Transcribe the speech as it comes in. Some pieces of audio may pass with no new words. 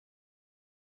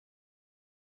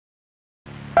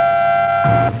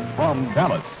From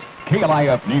Dallas,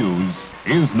 KLIF News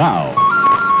is now.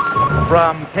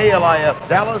 From KLIF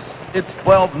Dallas, it's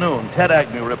 12 noon. Ted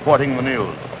Agnew reporting the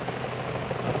news.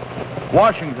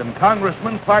 Washington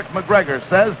Congressman Clark McGregor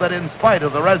says that in spite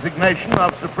of the resignation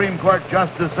of Supreme Court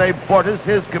Justice Abe Fortas,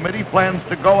 his committee plans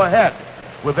to go ahead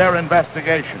with their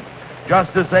investigation.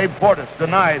 Justice Abe Fortas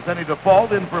denies any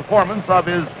default in performance of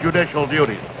his judicial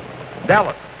duties.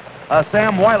 Dallas, a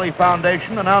Sam Wiley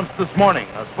Foundation announced this morning.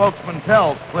 A spokesman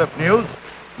tells KLIF News.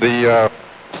 The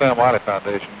Sam Wiley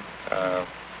Foundation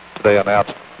today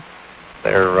announced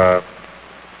their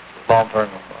long-term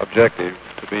objective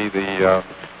to be the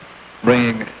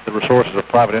bringing the resources of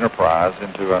private enterprise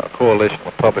into a coalition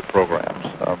with public programs,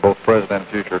 both present and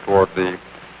future, toward the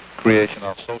creation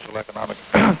of social, economic,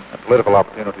 and political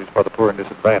opportunities for the poor and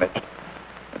disadvantaged.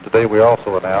 And today we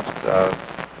also announced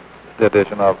the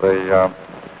addition of a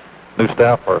new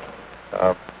staff person,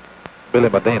 Billy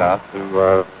Medina,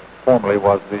 who formerly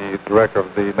was the director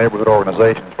of the neighborhood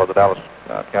organizations for the Dallas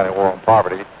County War on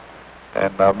Poverty.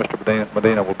 And Mr.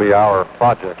 Medina will be our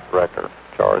project director,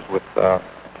 charged with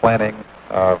planning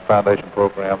foundation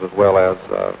programs as well as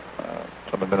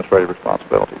some administrative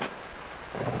responsibilities.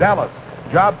 Dallas,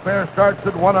 job fair starts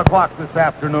at 1 o'clock this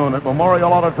afternoon at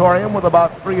Memorial Auditorium with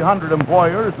about 300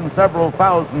 employers and several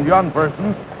thousand young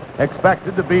persons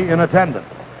expected to be in attendance.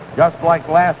 Just like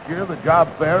last year, the job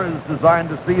fair is designed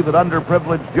to see that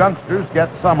underprivileged youngsters get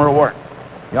summer work.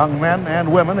 Young men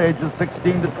and women ages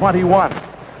 16 to 21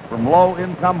 from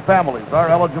low-income families are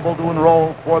eligible to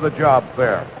enroll for the job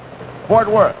fair. Fort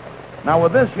Worth. Now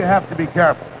with this you have to be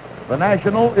careful. The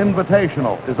National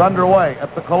Invitational is underway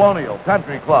at the Colonial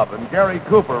Country Club, and Gary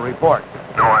Cooper reports.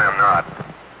 No, I am not.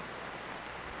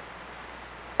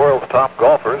 World's top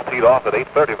golfers teed off at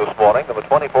 8:30 this morning in the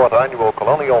 24th Annual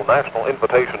Colonial National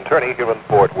Invitation Tourney here in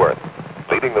Fort Worth.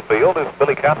 Leading the field is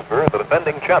Billy Casper, the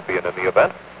defending champion in the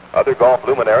event. Other golf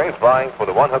luminaries vying for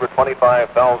the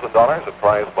 $125,000 of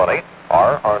prize money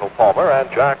are Arnold Palmer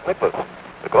and Jack Nicklaus.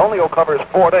 The Colonial covers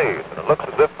 4 days, and it looks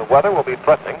as if the weather will be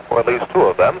threatening for at least 2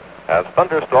 of them, as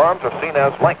thunderstorms are seen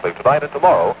as likely tonight and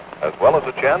tomorrow, as well as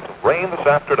a chance of rain this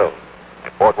afternoon.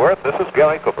 In Fort Worth, this is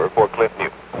Gary Cooper for KLIF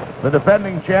News. The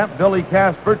defending champ, Billy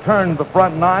Casper, turned the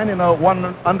front 9 in a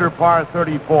 1 under par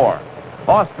 34.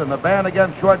 Austin, a ban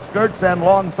against short skirts and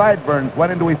long sideburns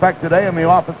went into effect today in the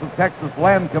office of Texas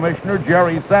Land Commissioner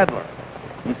Jerry Sadler.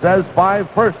 He says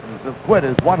 5 persons have quit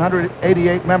his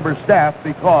 188-member staff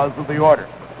because of the order.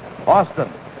 Austin,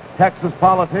 Texas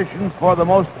politicians, for the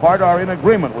most part, are in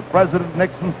agreement with President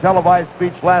Nixon's televised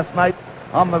speech last night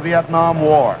on the Vietnam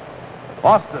War.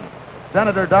 Austin,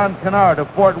 Senator Don Kennard of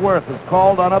Fort Worth has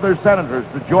called on other senators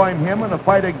to join him in a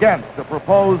fight against the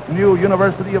proposed new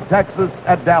University of Texas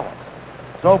at Dallas.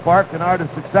 So far, Kennard has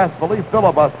successfully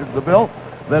filibustered the bill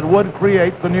that would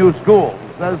create the new school.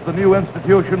 He says the new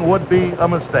institution would be a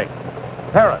mistake.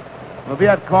 Paris, the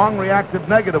Viet Cong reacted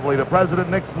negatively to President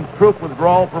Nixon's troop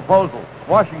withdrawal proposal.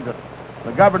 Washington,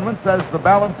 the government says the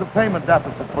balance of payment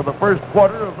deficit for the first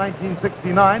quarter of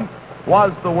 1969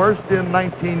 was the worst in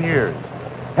 19 years.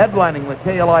 Headlining the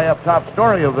KLIF top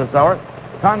story of this hour,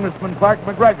 Congressman Clark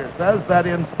McGregor says that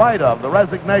in spite of the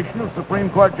resignation of Supreme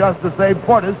Court Justice Abe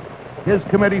Fortas, his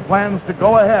committee plans to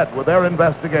go ahead with their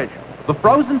investigation. The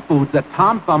frozen foods at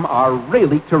Tom Thumb are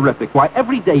really terrific. Why,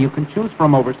 every day you can choose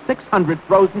from over 600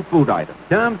 frozen food items.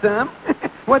 Tom Thumb?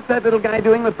 What's that little guy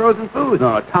doing with frozen food?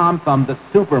 No, Tom Thumb, the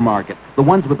supermarket. The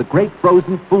ones with the great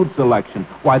frozen food selection.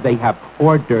 Why, they have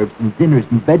hors d'oeuvres and dinners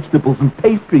and vegetables and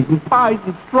pastries and pies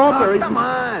and strawberries. Oh, come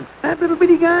on. That little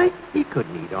bitty guy? He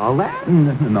couldn't eat all that.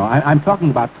 No, I'm talking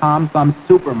about Tom Thumb's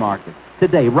supermarket.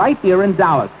 Today, right here in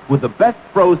Dallas, with the best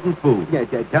frozen food. Yeah,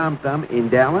 Tom Thumb in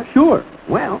Dallas? Sure.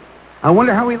 Well, I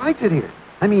wonder how he likes it here.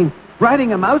 I mean,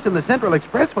 riding a mouse in the Central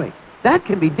Expressway, that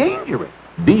can be dangerous.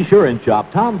 Be sure and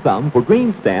shop Tom Thumb for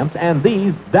green stamps and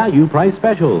these value price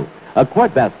specials. A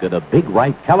quart basket of big,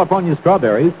 ripe California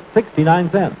strawberries,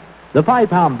 69 cents. The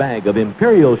 5-pound bag of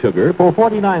Imperial sugar for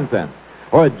 49 cents.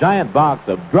 Or a giant box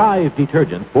of Drive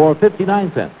detergent for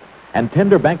 59 cents. And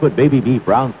tender banquet baby beef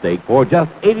round steak for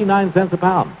just 89 cents a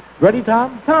pound. Ready,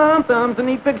 Tom? Tom Thumb's a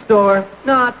neat big store,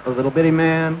 not a little bitty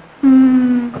man.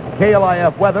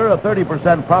 KLIF weather, a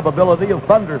 30% probability of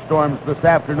thunderstorms this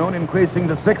afternoon, increasing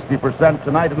to 60%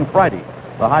 tonight and Friday.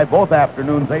 The high both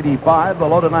afternoons 85, the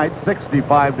low tonight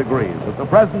 65 degrees. At the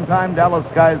present time, Dallas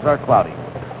skies are cloudy.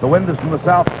 The wind is from the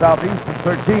south-southeast at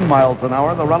 13 miles an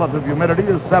hour. The relative humidity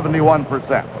is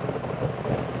 71%.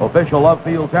 Official love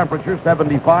field temperature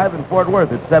 75, in Fort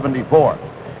Worth it's 74.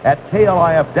 At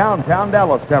KLIF downtown,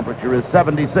 Dallas temperature is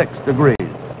 76 degrees.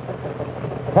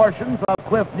 Portions of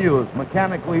KLIF News,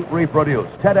 mechanically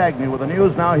reproduced. Ted Agnew with the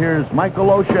news. Now here's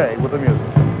Michael O'Shea with the music.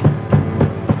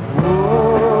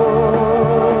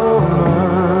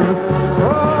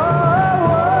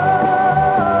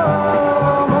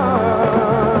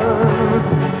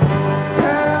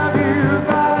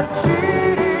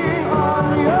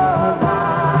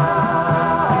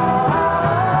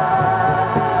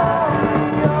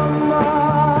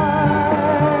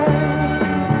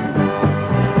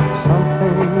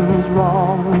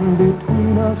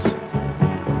 Between us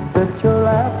that your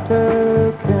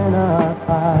laughter cannot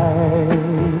hide,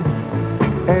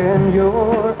 and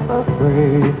you're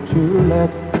afraid to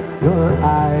let your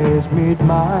eyes meet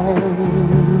mine.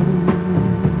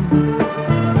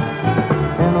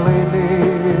 And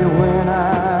lately when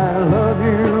I love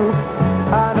you,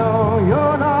 I know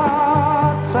you're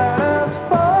not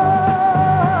satisfied.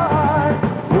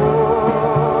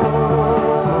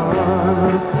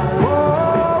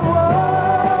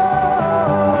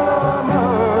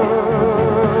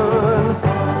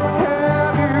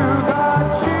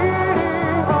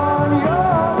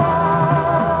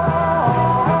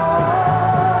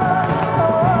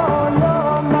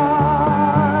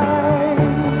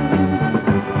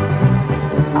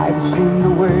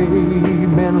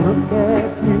 Look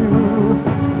at you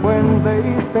when they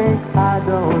think I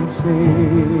don't see,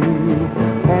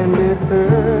 and it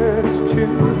hurts to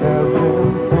have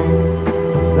them think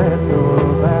that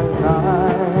you're that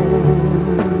kind.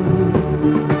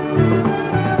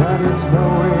 But it's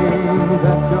knowing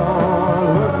that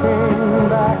you're looking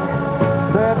back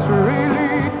that's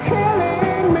really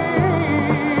killing me.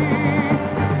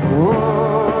 Whoa.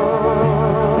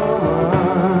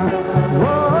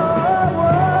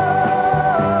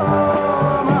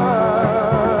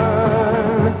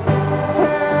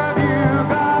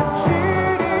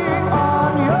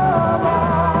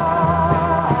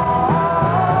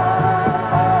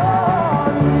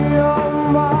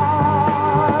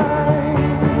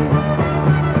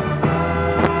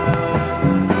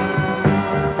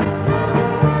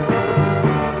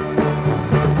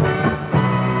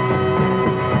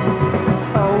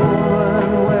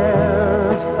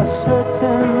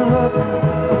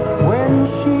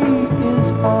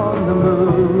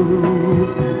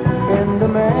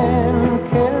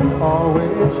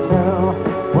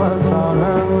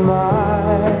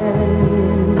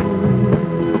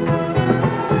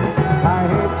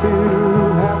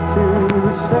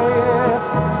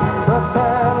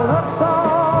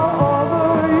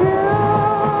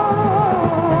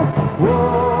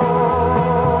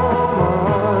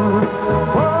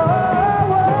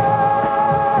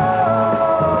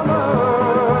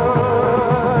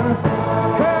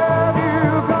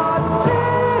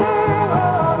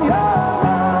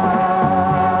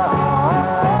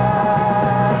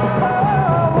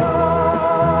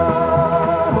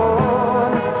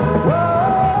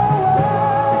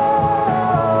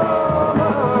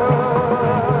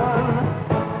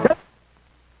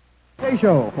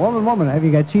 Show. Woman, have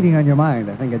you got cheating on your mind?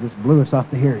 I think I just blew us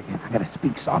off the air again. I got to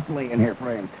speak softly in here,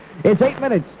 friends. It's 8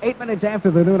 minutes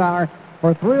after the noon hour.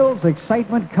 For thrills,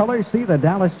 excitement, color, see the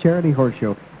Dallas Charity Horse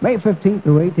Show, May 15th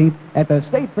through 18th at the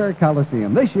State Fair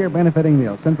Coliseum. This year benefiting the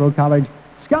El Centro College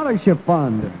Scholarship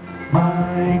Fund.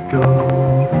 Michael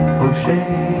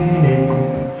O'Shea,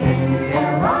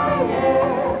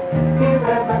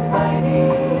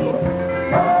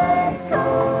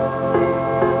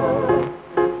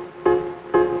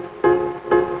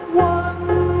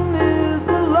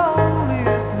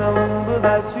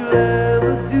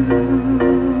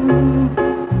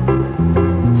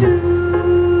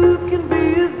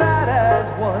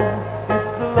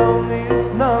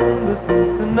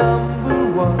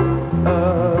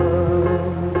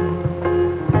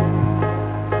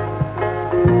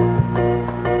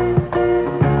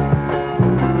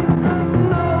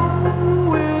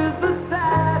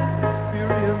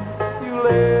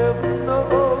 KLIF,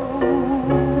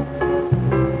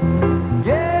 1190.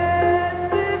 Yes,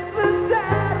 it's the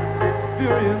saddest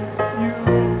experience you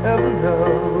ever know.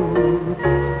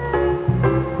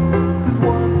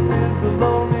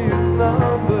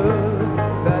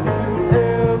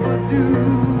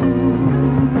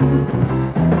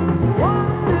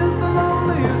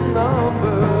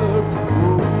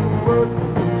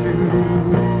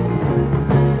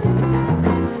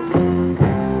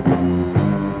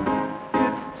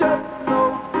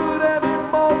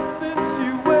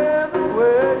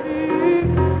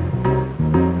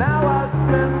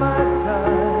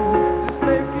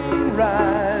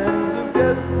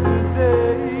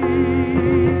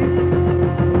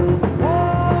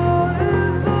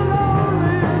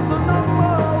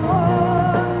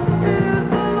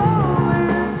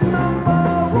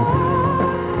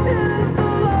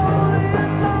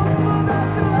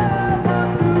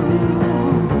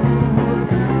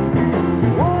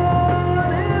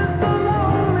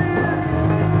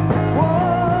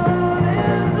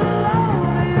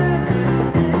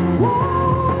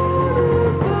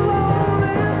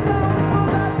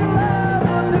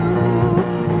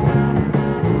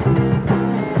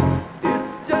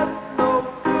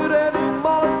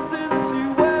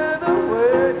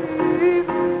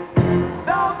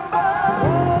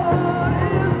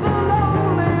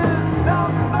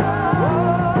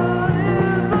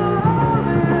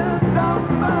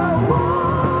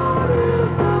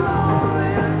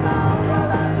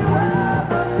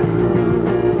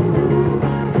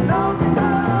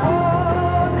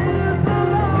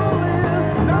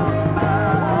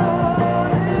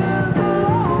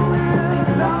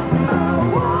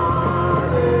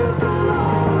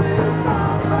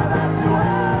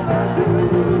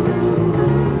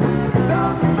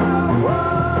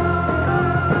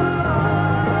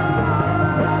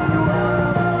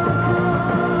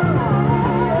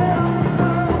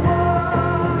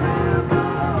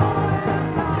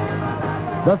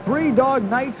 three-dog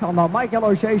night on the Michael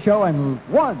O'Shea Show, and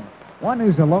one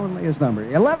is the loneliest number.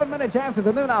 11 minutes after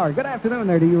the noon hour. Good afternoon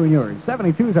there to you and yours.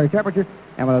 72 is our temperature,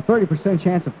 and with a 30%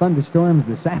 chance of thunderstorms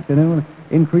this afternoon,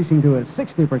 increasing to a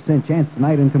 60% chance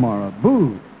tonight and tomorrow.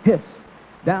 Boo, hiss,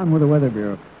 down with the Weather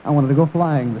Bureau. I wanted to go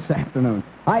flying this afternoon.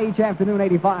 High each afternoon,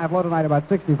 85, low tonight about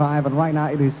 65, and right now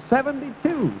it is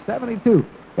 72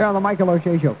 here on the Michael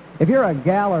O'Shea Show. If you're a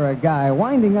gal or a guy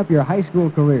winding up your high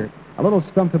school career, a little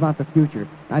stumped about the future,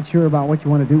 not sure about what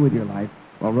you want to do with your life,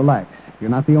 well, relax. You're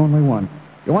not the only one.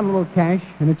 You want a little cash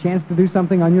and a chance to do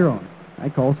something on your own.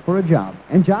 That calls for a job,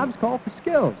 and jobs call for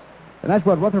skills. And that's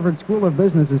what Rutherford School of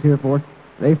Business is here for.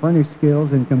 They furnish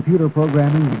skills in computer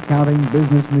programming, accounting,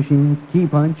 business machines, key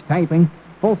punch, typing,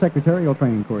 full secretarial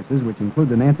training courses, which include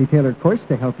the Nancy Taylor course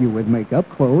to help you with makeup,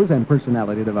 clothes, and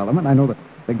personality development. I know that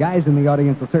the guys in the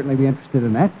audience will certainly be interested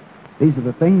in that. These are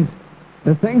the things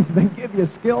that give you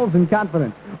skills and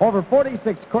confidence. Over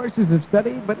 46 courses of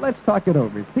study, but let's talk it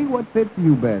over. See what fits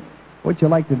you best, what you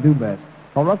like to do best.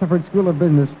 Call Rutherford School of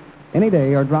Business any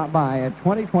day or drop by at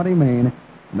 2020 Main,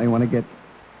 and they want to get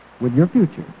with your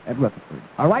future at Rutherford.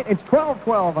 All right, it's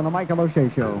 12:12 on the Michael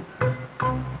O'Shea Show.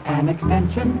 An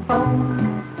extension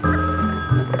phone.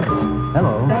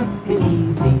 Hello. That's the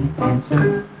easy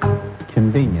answer.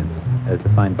 Convenience, as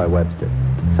defined by Webster.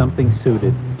 Something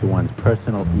suited to one's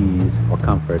personal ease or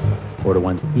comfort, or to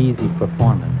one's easy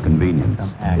performance. Convenience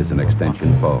is an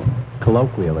extension phone.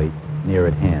 Colloquially, near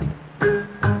at hand.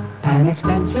 An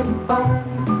extension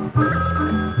phone.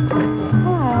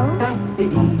 Well, that's the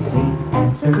easy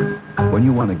answer. When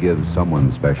you want to give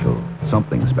someone special,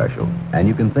 something special, and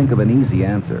you can think of an easy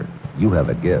answer, you have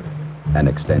a gift, an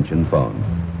extension phone.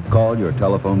 Call your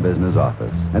telephone business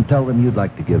office and tell them you'd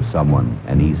like to give someone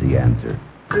an easy answer.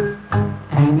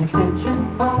 An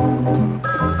extension phone.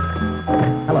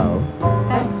 Hello.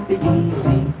 That's the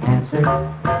easy answer.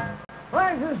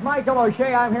 Friends, this is Michael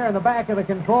O'Shea. I'm here in the back of the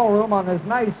control room on this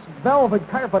nice velvet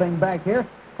carpeting back here,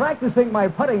 practicing my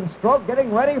putting stroke,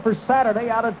 getting ready for Saturday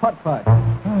out at putt-putt.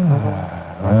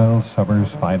 Well, summer's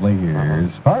finally here.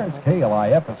 As far as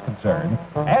KLIF is concerned,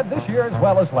 and this year as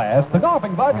well as last, the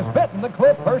golfing bug has bitten the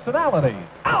KLIF personalities.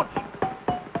 Ouch!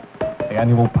 The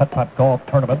annual putt-putt golf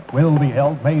tournament will be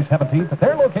held May 17th at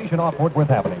their location off Fort Worth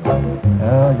Avenue.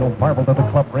 You'll marvel to the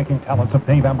club-breaking talents of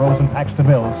Dave Ambrose and Paxton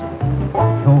Mills.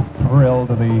 You'll thrill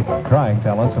to the crying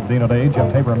talents of Dino Day,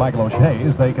 Jim Tabor, and Michael O'Shea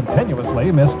as they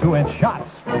continuously miss 2-inch shots.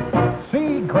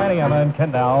 See Granny Emma and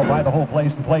Ken Dow buy the whole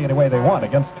place and play any way they want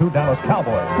against two Dallas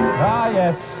Cowboys. Ah,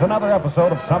 yes, another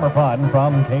episode of Summer Fun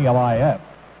from KLIF.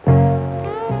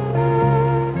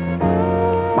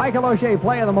 Michael O'Shea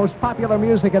playing the most popular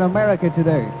music in America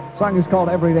today. The song is called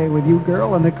Every Day With You,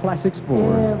 Girl, and the Classics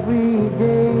 4. Every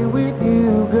day with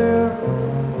you, girl,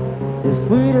 is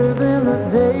sweeter than the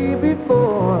day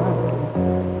before.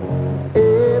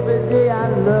 Every day I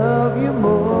love you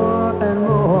more and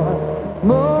more,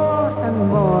 more and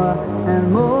more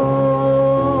and more.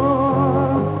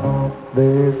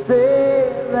 They say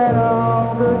that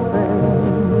all good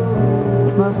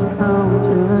things must come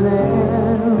to an end,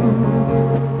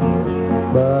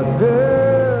 but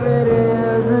girl, it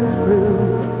isn't true.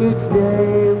 Each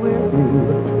day with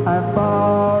you, I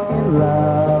fall in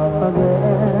love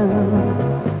again.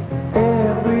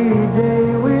 Every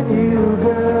day with you,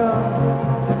 girl,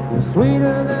 is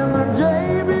sweeter than the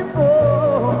day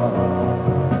before.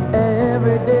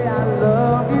 Every day I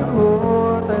love you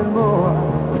more and more,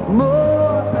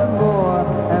 more and more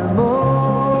and more.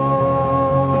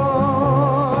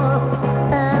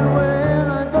 And when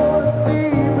I go to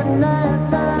sleep at night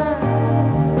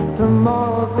time,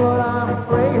 tomorrow's what I'm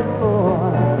praying for.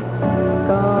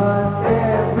 'Cause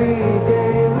every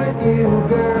day with you,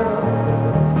 girl,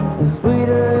 is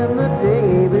sweeter than the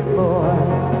day before.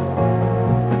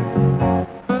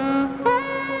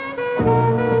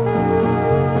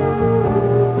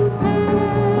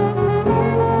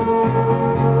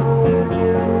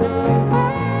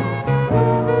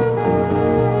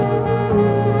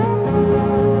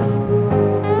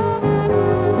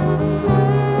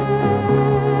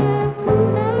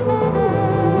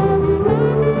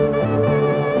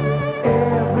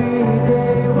 Every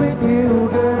day with you,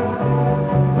 girl,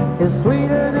 is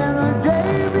sweeter than the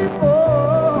day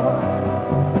before.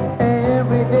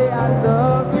 Every day I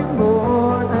love you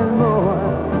more and more,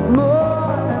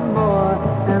 more and more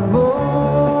and more.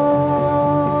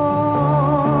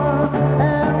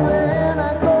 And when I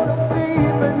go to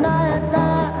sleep at night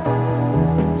time,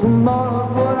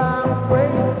 tomorrow's what I'm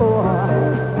praying for.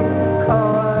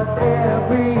 'Cause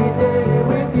every day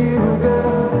with you,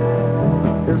 girl,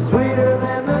 is sweeter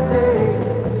than the day,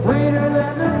 sweeter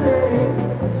than the day,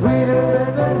 sweeter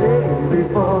than the day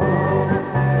before.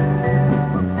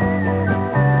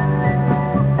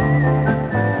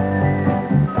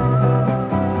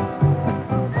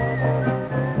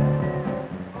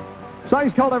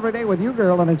 every day with you,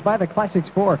 girl, and it's by the Classics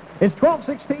 4. It's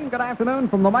 12:16. Good afternoon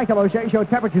from the Michael O'Shea Show.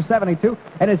 Temperature 72,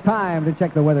 and it's time to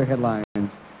check the weather headlines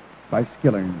by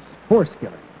Skiller's. For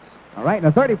Skiller's. All right, and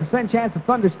a 30% chance of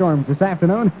thunderstorms this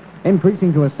afternoon,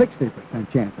 increasing to a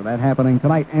 60% chance of that happening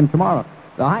tonight and tomorrow.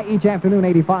 The high each afternoon,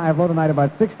 85, low tonight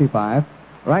about 65.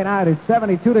 Right now it is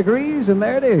 72 degrees, and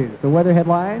there it is, the weather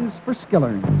headlines for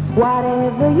Skiller's.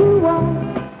 Whatever you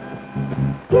want,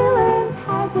 Skiller's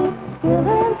has it,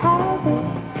 Skiller's has it.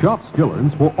 Shop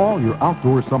Skiller's for all your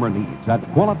outdoor summer needs at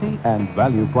quality and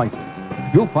value prices.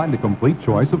 You'll find a complete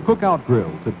choice of cookout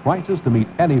grills at prices to meet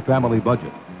any family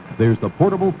budget. There's the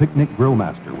portable picnic grill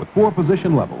master with 4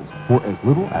 position levels for as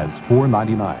little as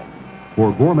 $4.99.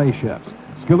 For gourmet chefs,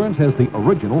 Skiller's has the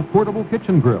original portable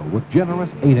kitchen grill with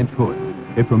generous 8-inch hood.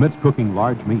 It permits cooking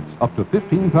large meats up to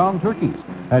 15-pound turkeys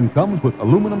and comes with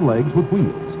aluminum legs with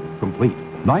wheels. Complete,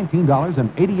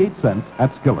 $19.88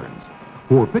 at Skiller's.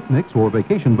 For picnics or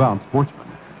vacation-bound sportsmen,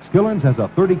 Skiller's has a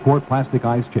 30-quart plastic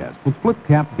ice chest with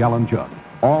flip-cap gallon jug,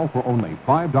 all for only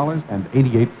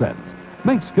 $5.88.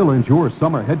 Make Skiller's your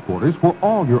summer headquarters for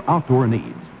all your outdoor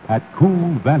needs at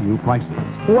cool value prices.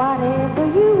 Whatever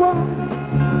you want,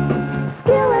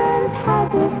 Skiller's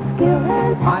has it,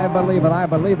 Skiller's has I believe it, I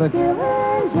believe it.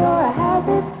 Skiller's your has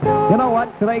it store. You know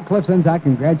what? Today, Cliff sends out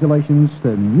congratulations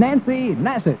to Nancy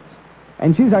Nassitz.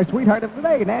 And she's our sweetheart of the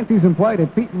day. Nancy's employed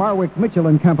at Pete Marwick Mitchell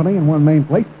and Company in one main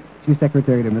place. She's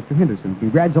secretary to Mr. Henderson.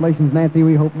 Congratulations, Nancy.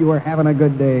 We hope you are having a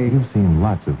good day. You've seen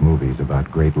lots of movies about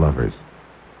great lovers.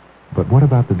 But what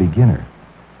about the beginner?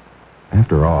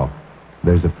 After all,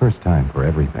 there's a first time for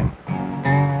everything.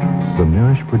 The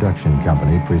Mirish Production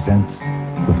Company presents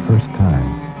The First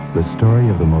Time, the story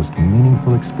of the most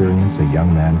meaningful experience a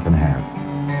young man can have.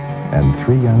 And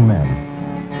 3 young men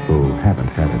who haven't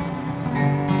had it.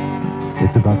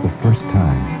 It's about the first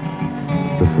time,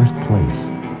 the first place,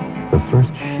 the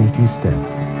first shaky step.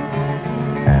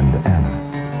 And Anna.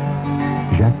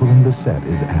 Jacqueline Bissett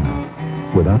is Anna.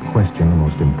 Without question, the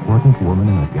most important woman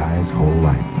in a guy's whole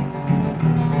life.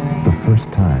 The First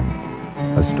Time.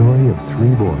 A story of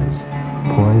 3 boys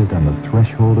poised on the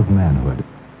threshold of manhood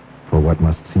for what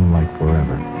must seem like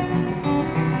forever.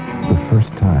 The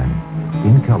First Time.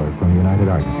 In color from United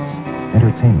Artists.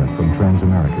 Entertainment from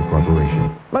Transamerica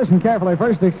Corporation. Listen carefully.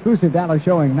 First exclusive Dallas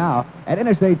showing now at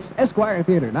Interstate's Esquire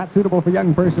Theater. Not suitable for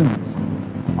young persons.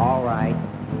 All right,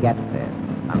 get this.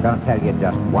 I'm going to tell you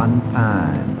just one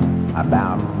time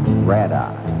about red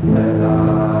eye. Red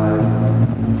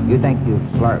eye. You think you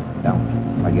slurped, don't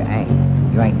you? Well, you ain't.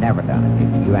 You ain't never done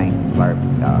it. You ain't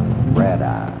slurped red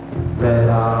eye. Red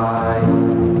eye.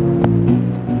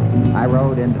 I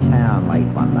rode into town late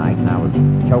one night, and I was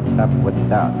choked up with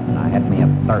dust, and I had me a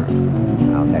thirst.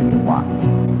 I'll tell you what.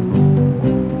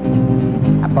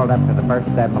 I pulled up to the first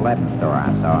 7-Eleven store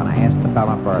I saw, and I asked the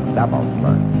fellow for a double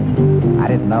slurp. I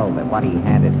didn't know that what he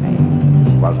handed me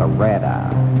was a red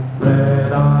eye.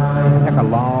 Red eye. I took a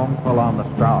long pull on the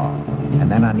straw,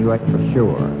 and then I knew it for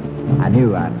sure. I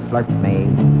knew I'd slurped me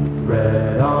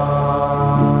red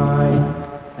eye.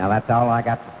 Now that's all I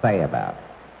got to say about it.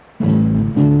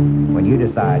 When you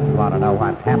decide you want to know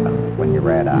what happens when you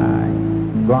red eye,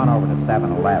 go on over to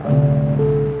 7-Eleven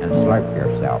and slurp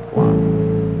yourself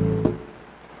one.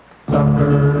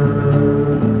 Sucker.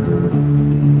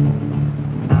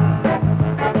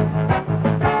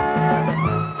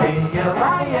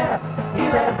 KLIF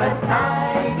 1190.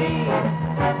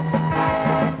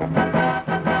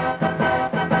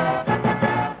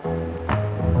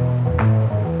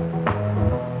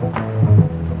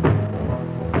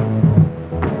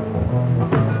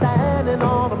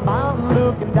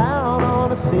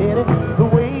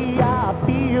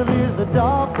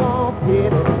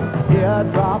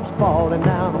 Teardrops falling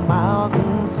down the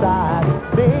mountainside.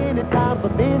 Many times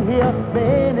I've been here,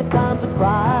 many times I've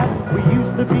cried. We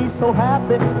used to be so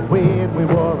happy when we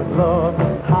were in love,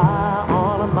 high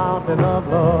on a mountain of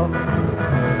love.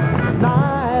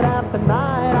 Night after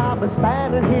night I've been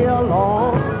standing here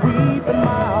alone, weeping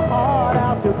my heart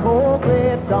out till cold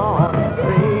gray dawn,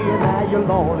 praying that you're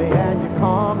lonely and you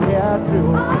come here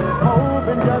too,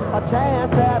 hoping just by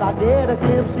chance that I get a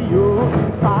glimpse of you,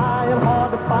 trying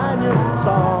hard to find you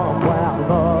somewhere,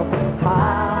 love,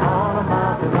 high on a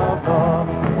mountain of love.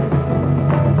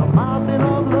 A mountain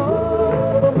of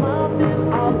love, a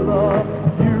mountain of love.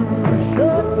 You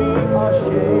should be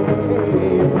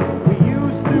ashamed. We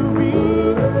used to be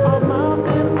a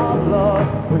mountain of love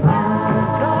when you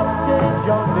just changed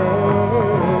your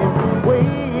name.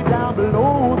 Way down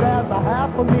below there's a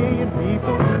 500,000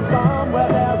 people. Somewhere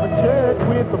there's a church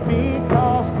with a big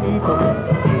tall steeple.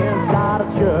 Inside a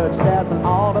church there's an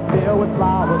altar filled with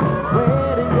flowers.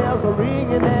 Wedding bells are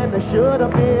ringing and there should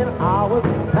have been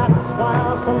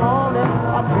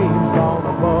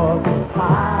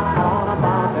high on a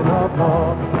mountain of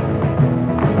love.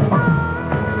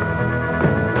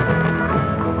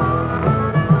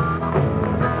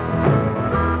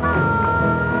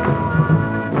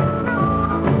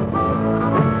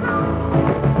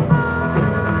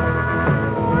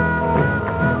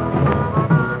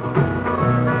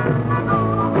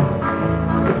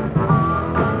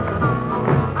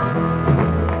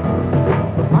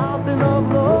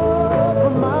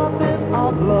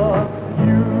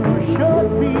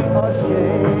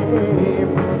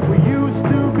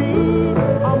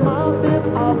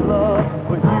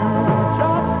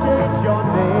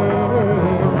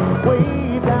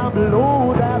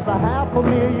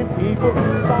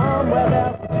 Somewhere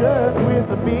there's a church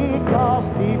with a big cross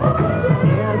steeple.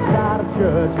 Inside a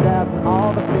church that's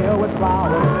all the filled with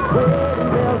flowers.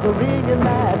 Wedding bells are ringing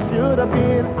that should have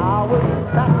been ours.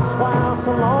 That's why I'm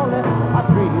so lonely. My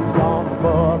dreams long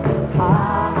above,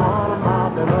 high on a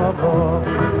mountain above.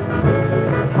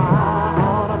 High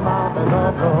on a mountain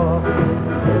above.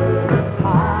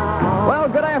 Well,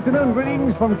 good afternoon.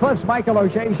 Greetings from Cliff's Michael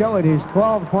O'Shea Show. It is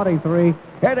 12:23.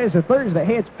 Here it is, a Thursday.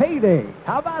 Hey, it's payday.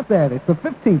 How about that? It's the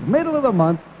 15th, middle of the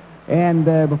month. And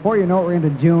before you know it, we're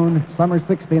into June. Summer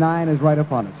 69 is right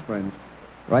upon us, friends.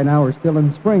 Right now, we're still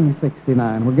in spring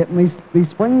 69. We're getting these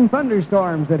spring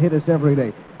thunderstorms that hit us every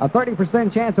day. A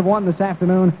 30% chance of one this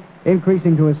afternoon,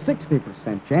 increasing to a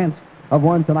 60% chance of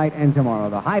one tonight and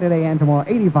tomorrow. The high today and tomorrow,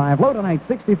 85. Low tonight,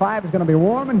 65. Is going to be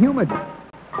warm and humid.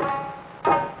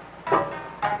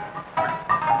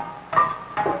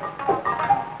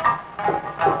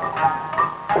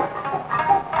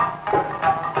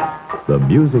 The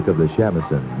music of the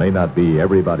shamisen may not be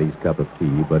everybody's cup of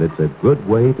tea, but it's a good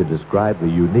way to describe the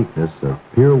uniqueness of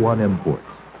Pier 1 imports.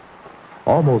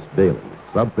 Almost daily,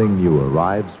 something new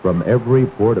arrives from every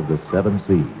port of the seven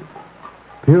seas.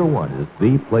 Pier 1 is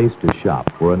the place to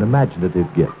shop for an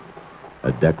imaginative gift,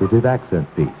 a decorative accent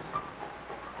piece.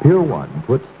 Pier 1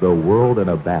 puts the world in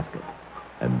a basket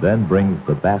and then brings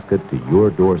the basket to your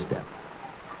doorstep.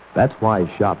 That's why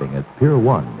shopping at Pier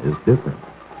 1 is different.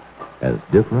 As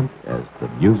different as the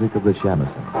music of the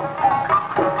shamisen.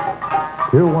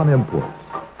 Pier 1 Imports,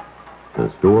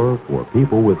 the store for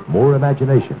people with more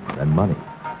imagination than money.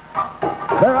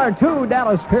 There are two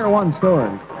Dallas Pier 1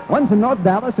 stores. One's in North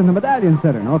Dallas in the Medallion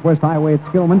Center, Northwest Highway at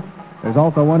Skillman. There's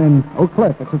also one in Oak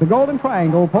Cliff. It's at the Golden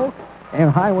Triangle, Polk, and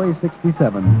Highway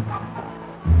 67.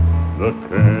 The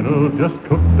Colonel just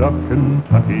cooked up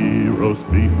Kentucky roast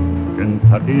beef.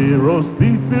 Kentucky roast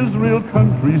beef is real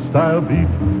country-style beef.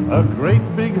 A great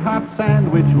big hot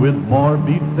sandwich with more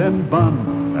beef than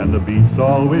bun. And the beef's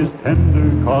always tender,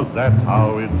 'cause that's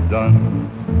how it's done.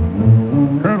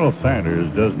 Colonel Sanders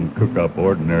doesn't cook up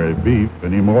ordinary beef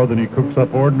any more than he cooks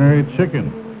up ordinary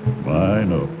chicken. I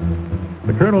know.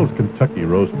 The Colonel's Kentucky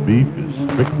roast beef is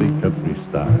strictly country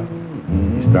style.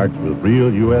 He starts with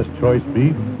real U.S. choice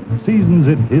beef, seasons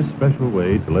it his special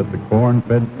way to let the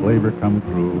corn-fed flavor come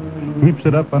through, heaps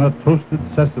it up on a toasted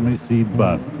sesame seed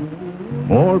bun.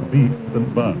 More beef than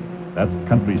bun. That's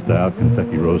country-style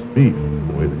Kentucky roast beef,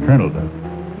 the way the Colonel does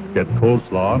it. Get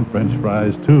coleslaw and French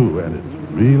fries, too, and it's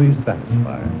really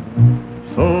satisfying.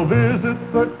 So visit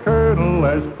the Colonel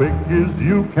as quick as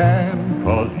you can,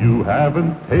 'cause you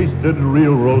haven't tasted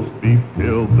real roast beef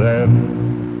till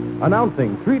then.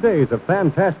 Announcing 3 days of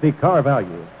fantastic car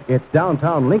values. It's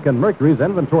downtown Lincoln Mercury's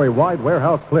inventory-wide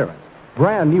warehouse clearance.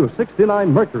 Brand new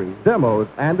 69 Mercuries, demos,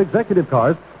 and executive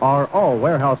cars are all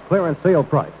warehouse clearance sale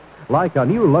price. Like a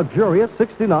new luxurious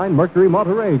 69 Mercury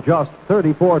Monterey, just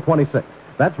 $34.26.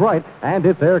 That's right, and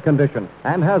it's air-conditioned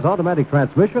and has automatic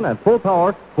transmission and full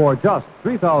power for just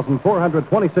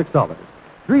 $3,426.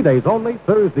 3 days only,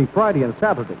 Thursday, Friday, and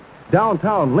Saturday.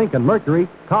 Downtown Lincoln Mercury,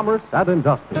 Commerce and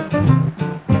Industry.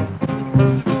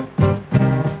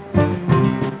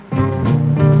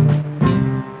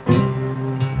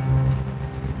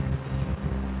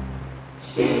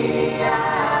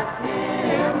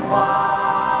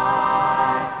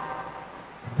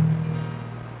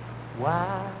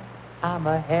 I'm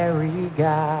a hairy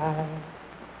guy.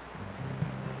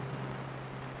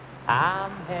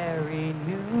 I'm hairy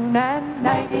noon and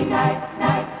nighty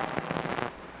night.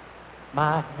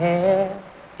 My hair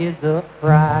is a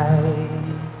fright.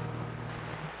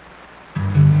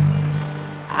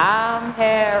 I'm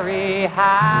hairy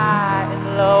high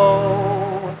and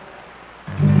low.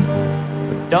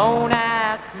 But don't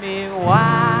ask me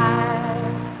why,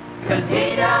 'cause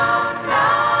he don't know.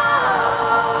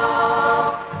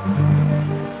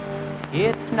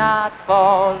 It's not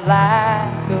for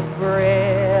lack of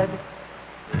bread,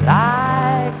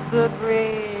 like the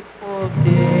Grateful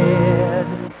Dead.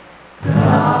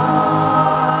 Darling,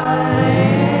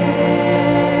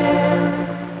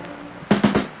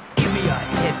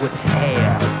 with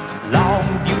hair,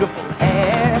 long, beautiful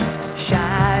hair,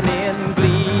 shining,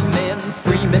 gleaming,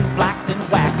 streaming, flaxen,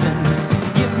 waxing.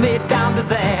 Give me down to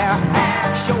there,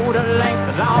 shoulder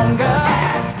length longer.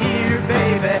 Here,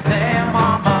 baby, there,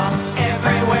 mama,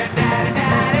 everywhere, daddy,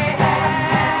 daddy.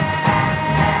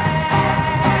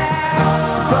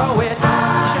 Grow it,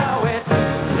 show it,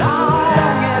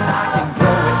 long as I can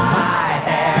grow it, my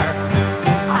hair.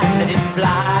 I let it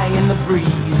fly in the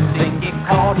breeze and get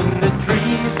caught in the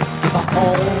trees. Give a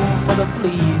home for the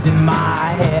fleas in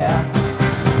my hair.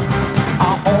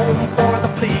 A home for the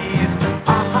fleas,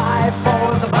 a hive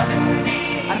for the buzzing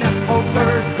bee, a nest for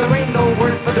birds. There ain't no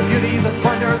words for the beauty, the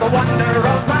splendor, the wonder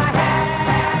of my hair.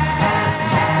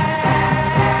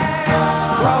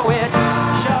 Grow it,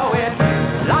 show it,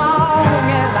 long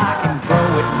as I can grow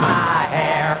it, my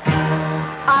hair.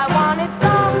 I want it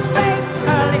long, straight,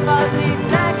 curly, fuzzy,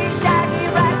 snaggy, shaggy,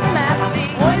 raggedy, nasty,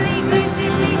 oily, greasy,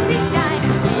 fleecy, shiny,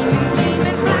 steaming,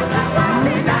 gleaming, black,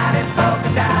 knotted, polka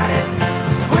dotted,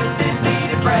 twisted,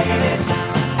 pleated, braided,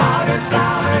 powdered,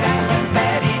 flowered, and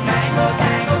confetti, mangled,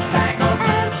 tangled, spangled,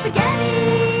 and spaghetti.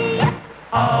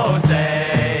 Oh,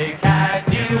 say, can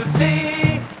you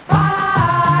see my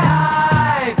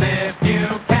eyes? If you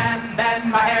can, then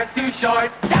my hair's too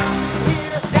short. Down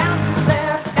here, down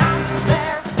there, down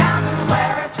there, down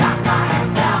where it's not by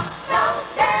itself. No,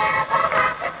 never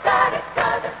have to start it,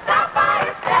 'cause it's not by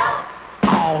itself.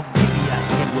 I'll give you a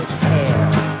head with hair,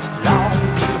 long,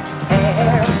 beautiful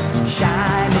hair,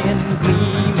 shining,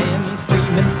 gleaming,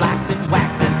 streaming, flaxen,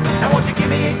 waxing. Now won't you give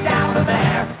me down to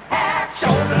there? Hair,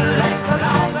 shoulder length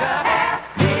longer. Hair,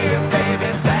 here, baby,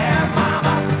 there,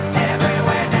 mama,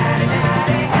 everywhere, daddy,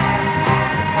 daddy.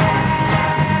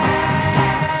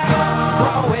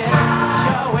 Grow it,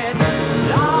 show it,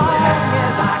 long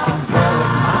as I can grow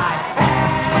it, my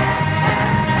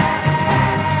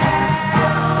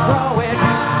grow it,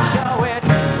 show it,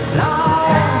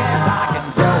 long as I can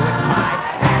grow it, my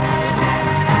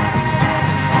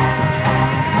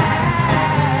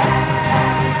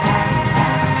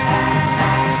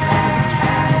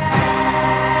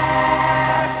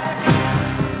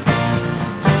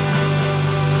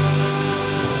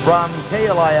From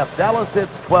KLIF Dallas,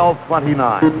 it's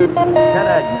 12:29. Ted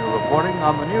Agnew reporting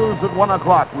on the news at 1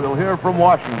 o'clock. We'll hear from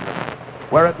Washington,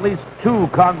 where at least 2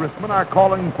 congressmen are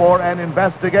calling for an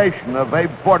investigation of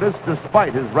Abe Fortas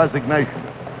despite his resignation.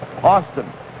 Austin,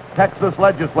 Texas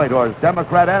legislators,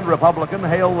 Democrat and Republican,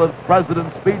 hail the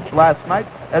president's speech last night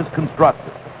as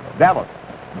constructive. Dallas,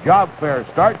 job fair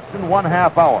starts in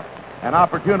 1/2 hour, an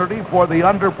opportunity for the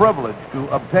underprivileged to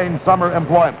obtain summer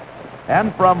employment.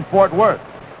 And from Fort Worth,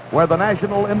 where the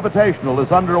National Invitational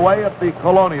is underway at the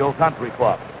Colonial Country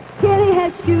Club. Kitty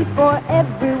has shoes for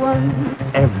everyone.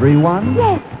 Everyone?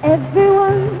 Yes,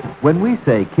 everyone. When we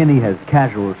say Kinney has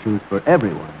casual shoes for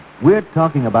everyone, we're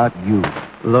talking about you.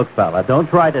 Look, fella, don't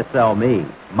try to sell me.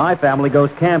 My family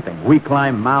goes camping. We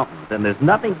climb mountains, and there's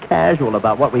nothing casual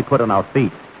about what we put on our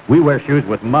feet. We wear shoes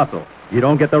with muscle. You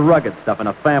don't get the rugged stuff in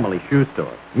a family shoe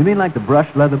store. You mean like the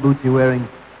brushed leather boots you're wearing?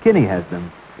 Kinney has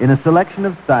them in a selection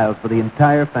of styles for the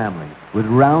entire family, with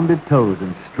rounded toes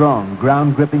and strong,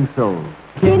 ground-gripping soles.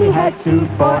 Kitty has shoes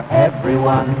for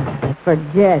everyone.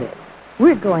 Forget it.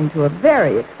 We're going to a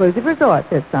very exclusive resort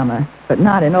this summer, but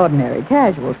not in ordinary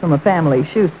casuals from a family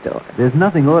shoe store. There's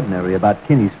nothing ordinary about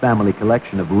Kinney's family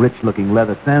collection of rich-looking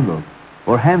leather sandals,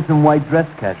 or handsome white dress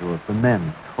casuals for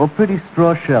men, or pretty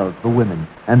straw shells for women,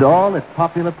 and all at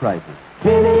popular prices.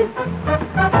 Kinney,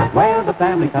 where the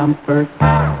family comes first.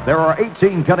 There are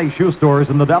 18 Kinney shoe stores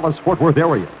in the Dallas-Fort Worth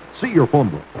area. See your phone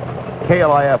book.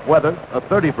 KLIF weather, a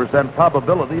 30%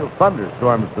 probability of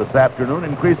thunderstorms this afternoon,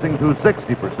 increasing to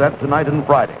 60% tonight and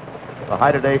Friday. The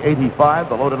high today 85,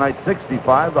 the low tonight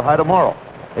 65, the high tomorrow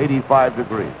 85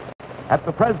 degrees. At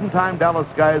the present time, Dallas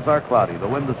skies are cloudy. The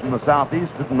wind is from the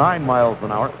southeast at 9 miles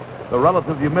an hour. The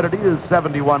relative humidity is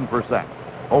 71%.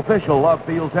 Official love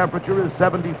field temperature is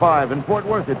 75. In Fort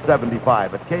Worth, it's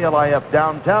 75. At KLIF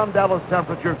downtown, Dallas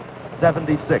temperature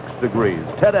 76 degrees.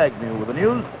 Ted Agnew with the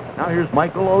news. Now here's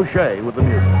Michael O'Shea with the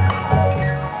music.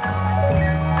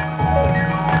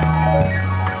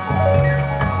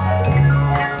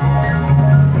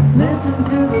 Listen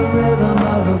to the rhythm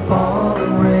of the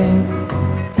falling rain,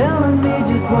 telling me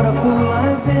just what a fool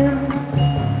I've been.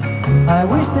 I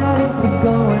wish that it would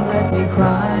go and let me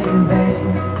cry in vain,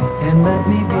 and let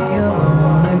me be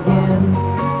alone again.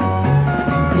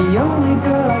 The only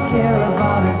girl I care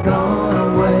about is gone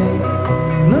away,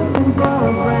 looking for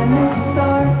a brand new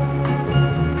start.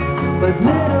 But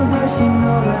little does she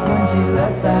know that when she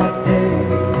left that day,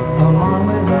 along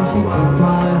with her she took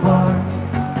my heart.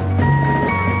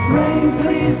 Rain,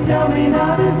 please. Please tell me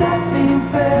now, does that seem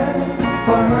fair?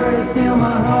 For her to steal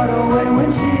my heart away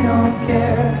when she don't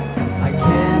care. I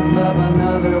can't love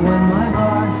another when my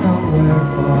heart's somewhere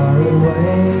far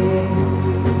away.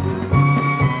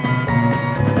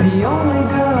 The only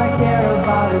girl I care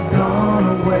about is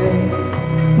gone away,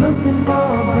 looking for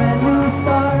a brand new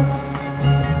start.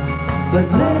 But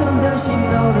little does she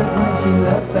know that when she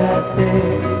left that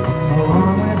day,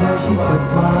 along with her she took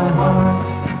my heart.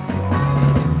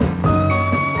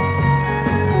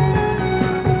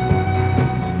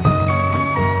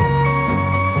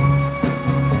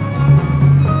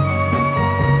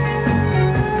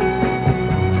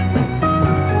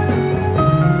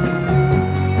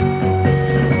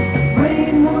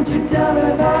 Tell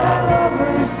her that I love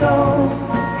her so.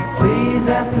 Please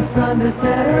ask the sun to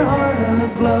set her heart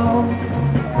aglow.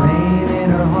 Rain in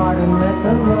her heart and let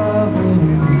the love in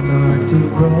you start to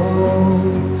grow.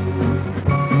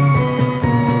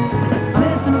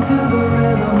 Listen to the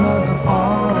rhythm of the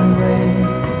falling rain,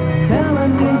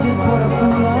 telling me just what a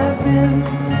fool I've been.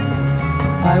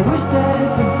 I wish that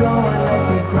it could go and let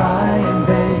me cry in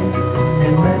vain,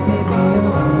 and let me be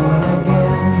alone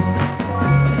again.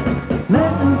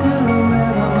 Listen to the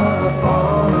rhythm of the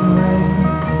falling rain.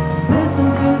 Listen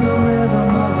to the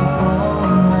rhythm of the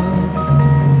falling rain.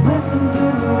 Listen to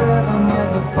the rhythm of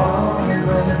the falling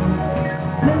rain.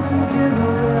 Listen to the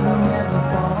rhythm of the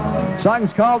falling rain.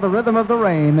 Song's called The Rhythm of the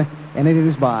Rain, and it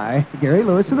is by Gary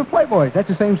Lewis and the Playboys. That's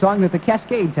the same song that the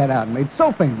Cascades had out and made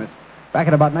so famous back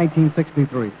in about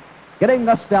 1963. Getting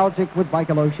nostalgic with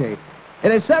Michael O'Shea.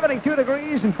 It is 72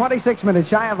 degrees and 26 minutes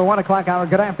shy of the 1 o'clock hour.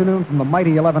 Good afternoon from the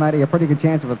mighty 1190. A pretty good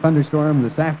chance of a thunderstorm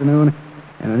this afternoon,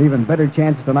 and an even better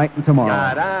chance tonight and tomorrow.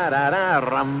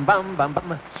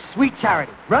 Da-da-da-da-rum-bum-bum-bum. Sweet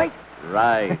Charity, right?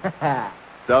 Right.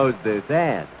 So's this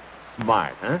ad.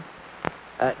 Smart, huh?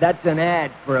 That's an ad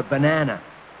for a banana.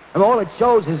 And all it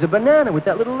shows is a banana with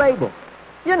that little label.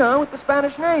 You know, with the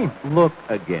Spanish name. Look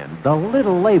again. The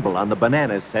little label on the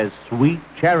banana says Sweet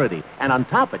Charity, and on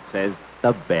top it says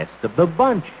the best of the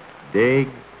bunch. Dig?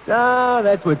 So,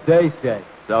 that's what they say.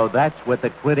 So that's what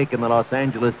the critic in the Los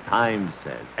Angeles Times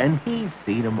says, and he's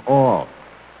seen them all.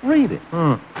 Read it.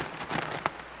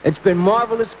 It's been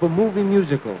marvelous for movie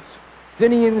musicals.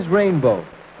 Finian's Rainbow,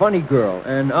 Funny Girl,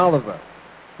 and Oliver.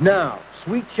 Now,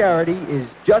 Sweet Charity is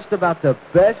just about the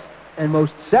best and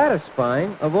most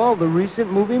satisfying of all the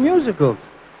recent movie musicals,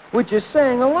 which is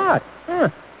saying a lot.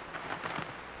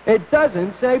 It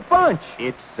doesn't say bunch.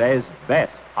 It says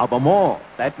best of them all.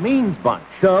 That means bunch.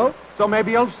 So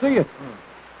maybe I'll see it.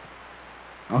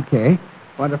 Okay,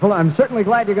 wonderful. I'm certainly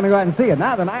glad you're going to go out and see it.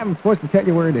 Now then, I am supposed to tell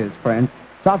you where it is, friends.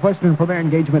 Southwestern Premier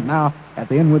Engagement now at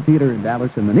the Inwood Theater in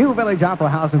Dallas and the New Village Opera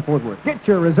House in Fort Worth. Get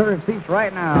your reserved seats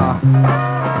right now.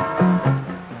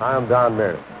 I'm Don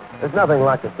Meredith. There's nothing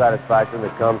like the satisfaction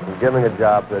that comes from giving a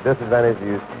job to a disadvantaged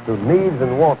youth who needs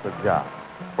and wants a job.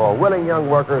 For a willing young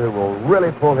worker who will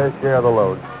really pull his share of the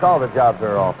load, call the job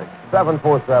fair office,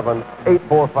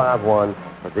 747-8451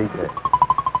 for details.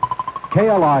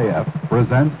 KLIF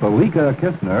presents the Lika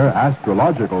Kistner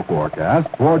astrological forecast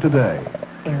for today.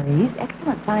 Aries,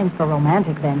 excellent signs for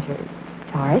romantic ventures.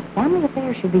 Taurus, family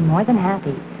affairs should be more than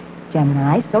happy.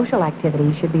 Gemini, social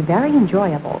activities should be very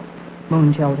enjoyable.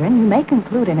 Moon children, you may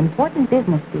conclude an important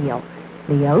business deal.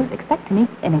 Leos, expect to meet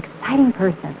an exciting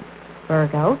person.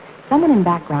 Virgo, someone in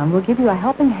background will give you a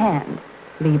helping hand.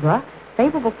 Libra,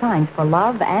 favorable signs for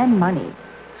love and money.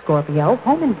 Scorpio,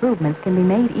 home improvements can be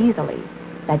made easily.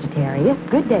 Sagittarius,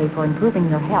 good day for improving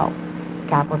your health.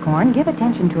 Capricorn, give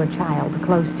attention to a child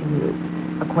close to you.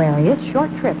 Aquarius, short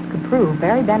trips could prove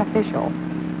very beneficial.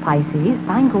 Pisces,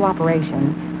 fine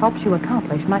cooperation helps you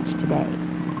accomplish much today.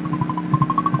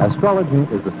 Astrology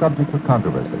is a subject of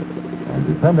controversy, and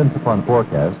dependence upon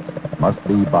forecast must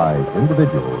be by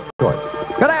individual choice.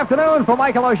 Good afternoon from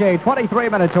Michael O'Shea, 23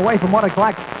 minutes away from 1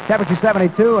 o'clock, temperature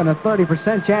 72, and a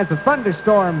 30% chance of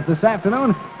thunderstorms this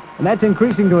afternoon, and that's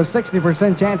increasing to a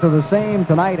 60% chance of the same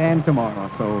tonight and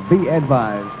tomorrow, so be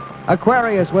advised.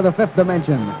 Aquarius with a fifth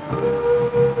dimension.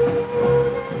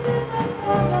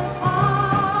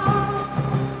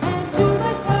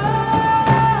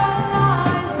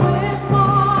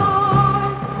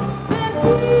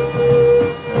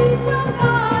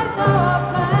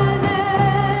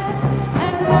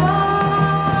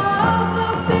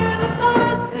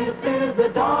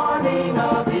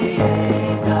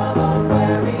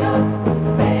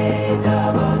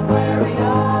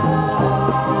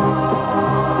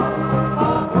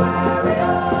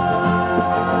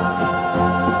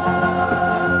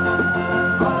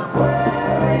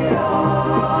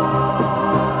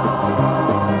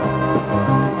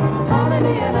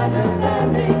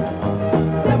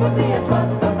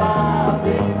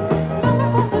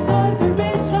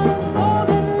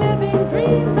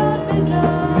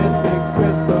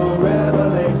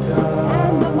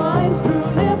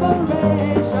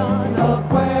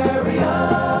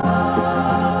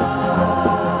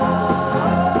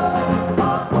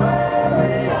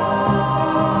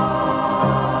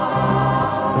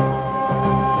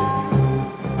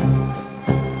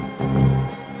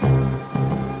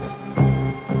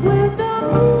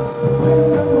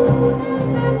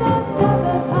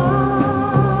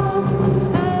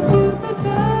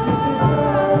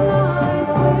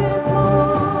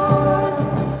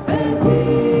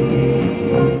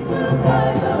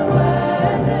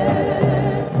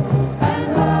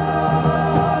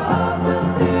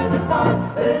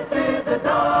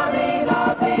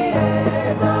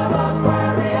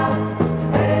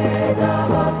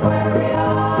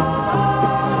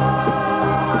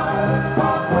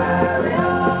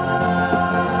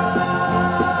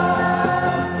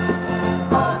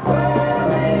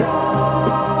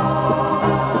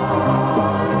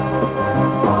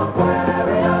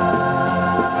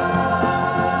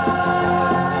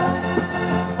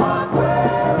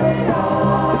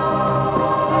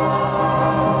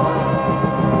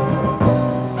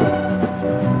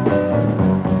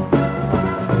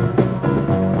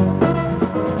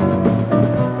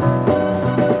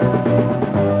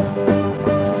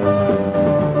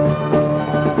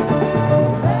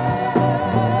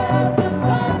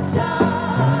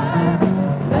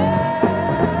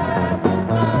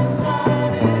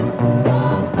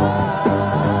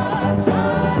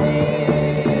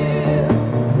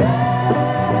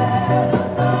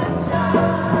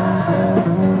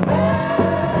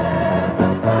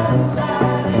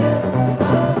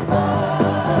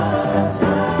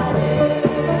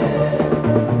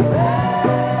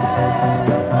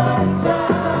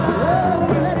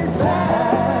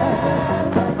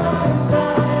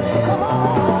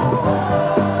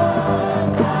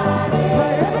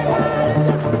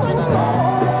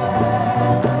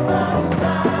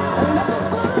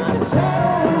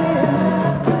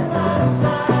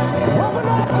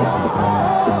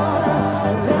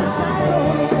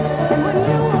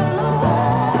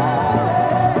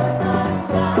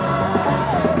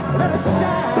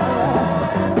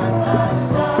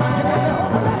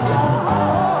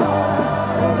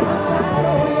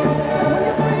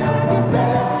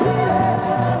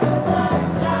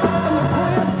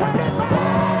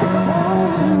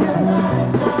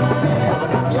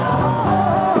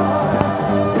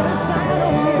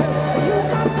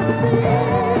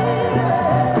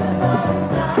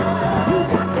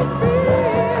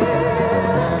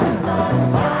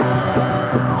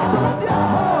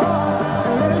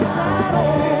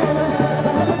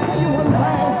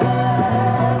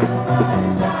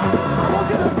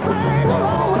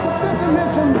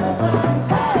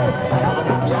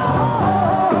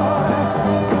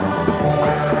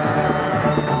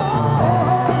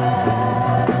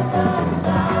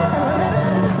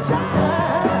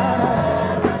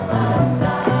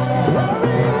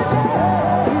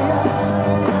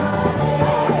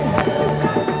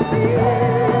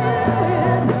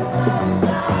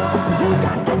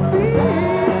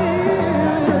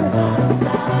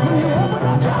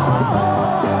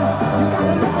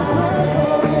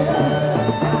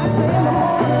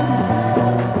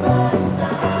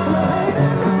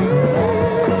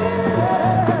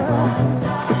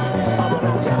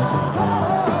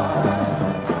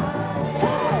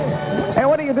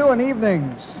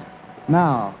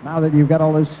 now that you've got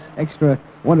all this extra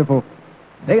wonderful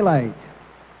daylight?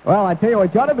 Well, I tell you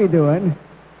what you ought to be doing.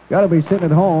 You ought to be sitting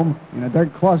at home in a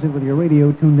dark closet with your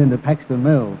radio tuned into Paxton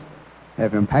Mills.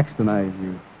 Have him Paxtonize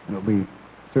you. It'll be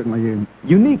certainly a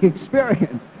unique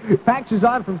experience. Pax is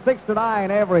on from 6 to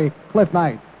 9 every Cliff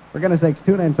night. For goodness sakes,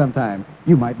 tune in sometime.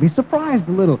 You might be surprised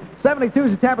a little. 72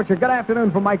 is the temperature. Good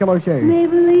afternoon from Michael O'Shea.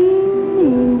 Maybelline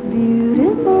means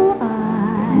beautiful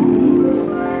eyes.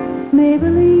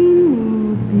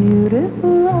 Maybelline means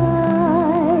beautiful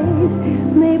eyes.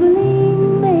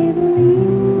 Maybelline,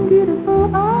 Maybelline,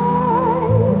 beautiful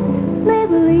eyes.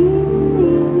 Maybelline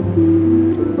means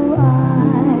beautiful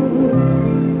eyes.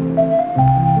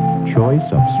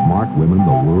 Choice of smart women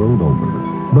the world over.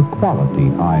 The quality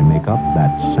eye makeup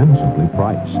that's sensibly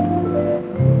priced.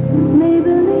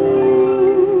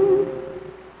 Maybelline.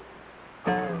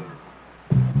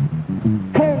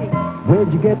 Hey,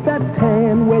 where'd you get that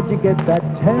tan? Where'd you get that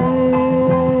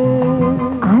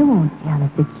tan? I won't tell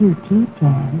if the QT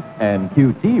tan. And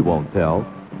QT won't tell.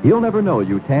 He'll never know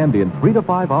you tanned in 3 to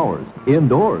 5 hours,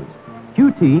 indoors.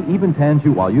 QT even tans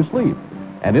you while you sleep.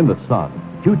 And in the sun,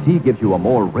 QT gives you a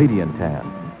more radiant tan.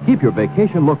 Keep your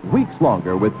vacation look weeks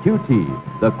longer with QT,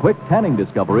 the quick tanning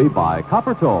discovery by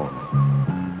Coppertone.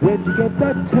 Where'd you get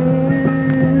that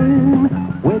tan?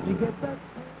 Where'd you get that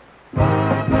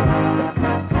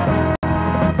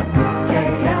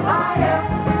KLIF,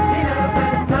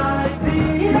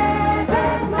 11:90,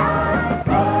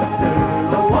 under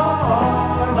the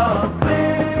wall of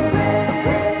living.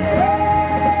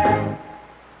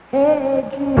 Hey,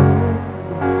 Jim,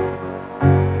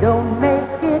 don't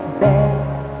make it bad.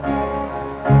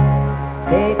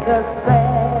 Take a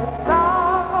sad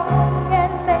song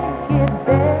and make it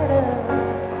better.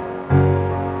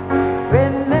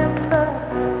 Remember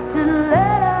to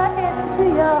let her into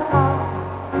your heart.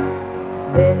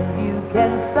 Then you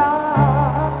can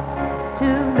start to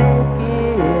make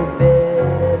it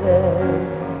better.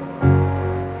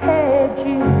 Hey,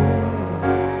 Jude,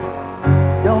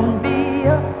 don't be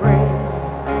afraid.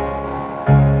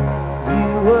 You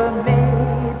were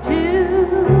made to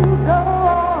go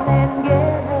on and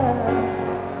get her.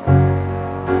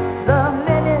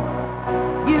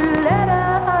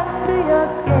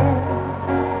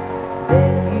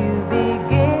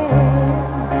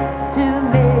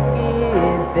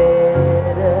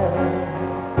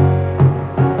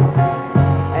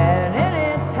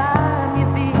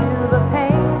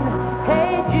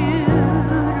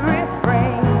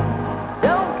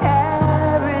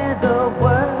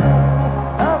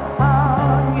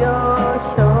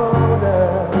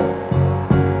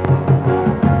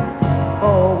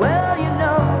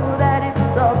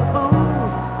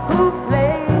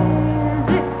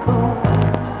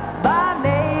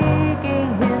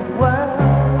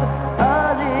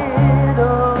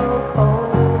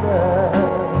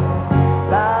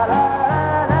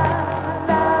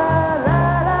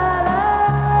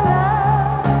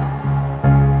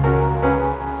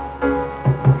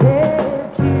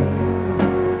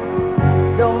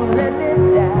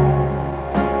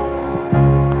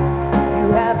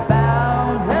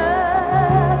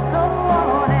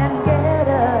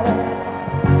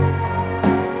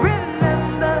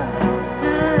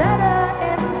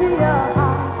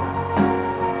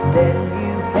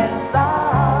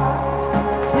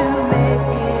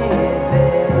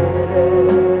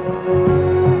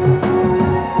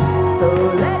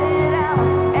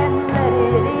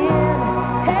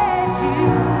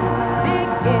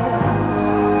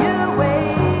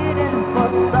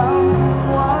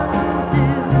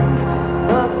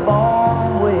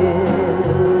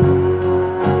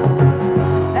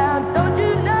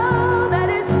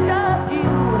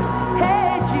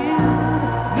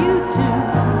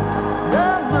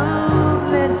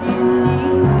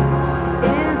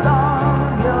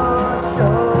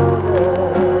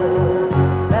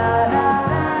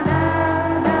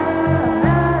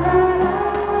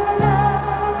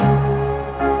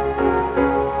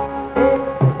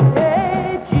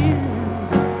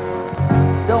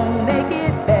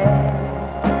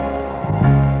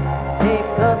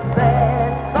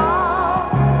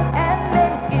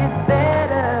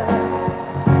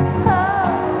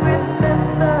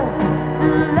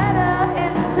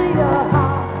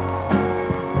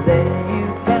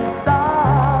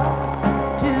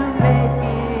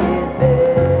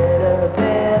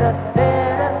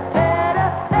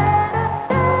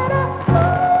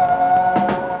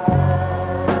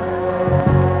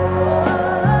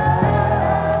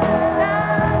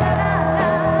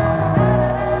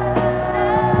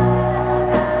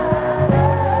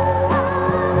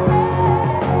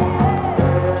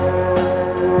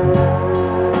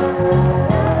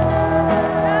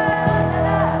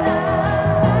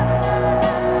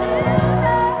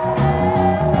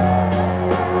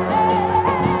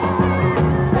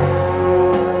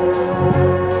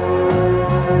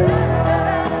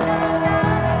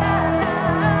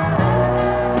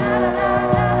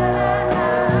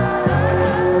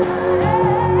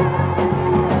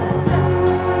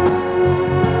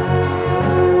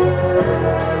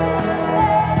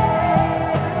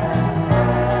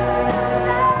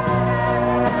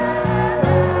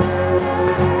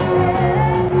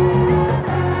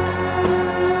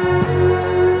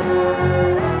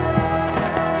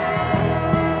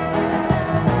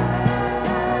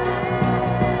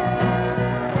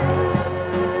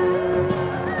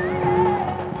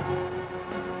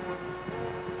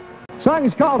 Song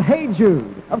is called Hey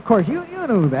Jude. Of course, you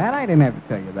knew that. I didn't have to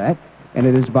tell you that. And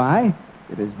it is by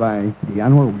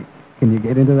Dionne Warwick. Can you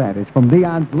get into that? It's from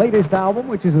Dionne's latest album,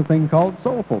 which is a thing called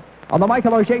Soulful. On the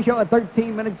Michael O'Shea Show at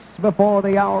 13 minutes before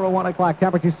the hour of 1 o'clock.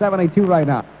 Temperature 72 right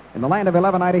now. In the land of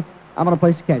 1190, I'm going to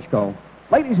place a cash call.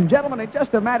 Ladies and gentlemen, in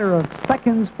just a matter of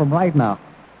seconds from right now,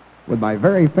 with my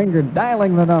very finger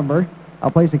dialing the number,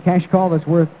 I'll place a cash call that's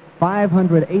worth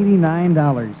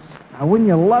 $589. Now, wouldn't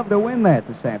you love to win that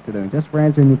this afternoon, just for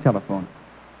answering your telephone?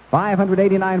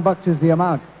 $589 is the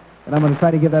amount. And I'm going to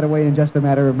try to give that away in just a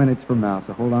matter of minutes from now,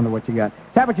 so hold on to what you got.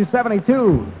 Temperature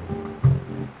 72.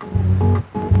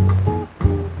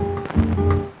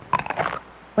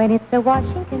 When it's a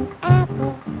Washington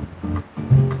apple,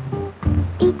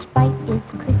 each bite is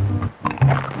crisp.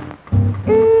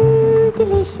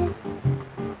 Delicious.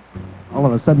 All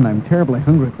of a sudden, I'm terribly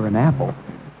hungry for an apple.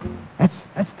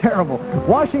 That's terrible.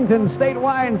 Washington State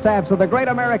wine saps are the great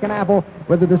American apple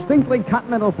with a distinctly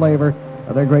continental flavor.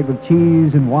 They're great with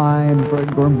cheese and wine for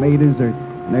gourmetas,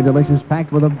 and they're delicious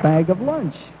packed with a bag of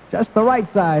lunch. Just the right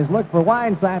size. Look for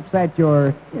wine saps at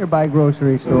your nearby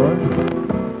grocery store.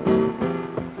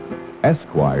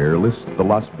 Esquire lists the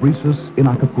Las Brisas in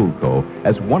Acapulco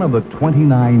as one of the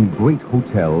 29 great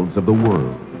hotels of the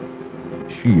world.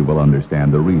 She will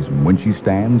understand the reason when she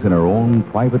stands in her own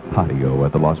private patio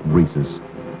at the Las Brisas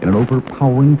in an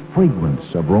overpowering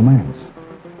fragrance of romance,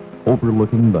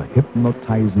 overlooking the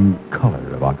hypnotizing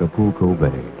color of Acapulco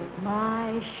Bay.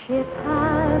 My ship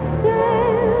has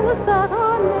sails that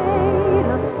are made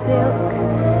of silk.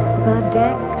 The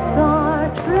decks are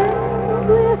trimmed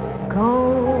with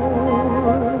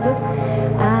gold,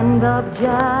 and of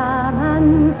jam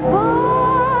and spice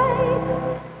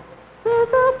there's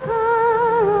a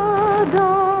paradise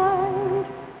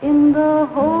in the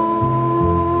hold.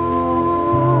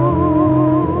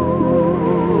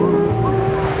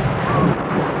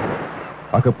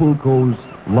 Acapulco's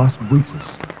Las Brisas,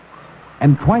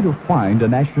 and try to find a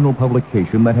national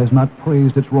publication that has not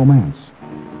praised its romance.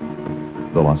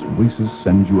 The Las Brisas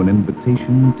sends you an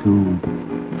invitation to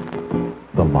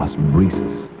the Las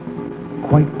Brisas.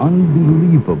 Quite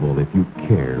unbelievable if you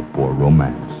care for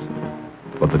romance.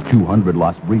 But the 200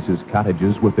 Las Brisas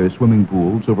cottages with their swimming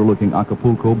pools overlooking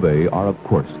Acapulco Bay are, of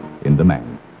course, in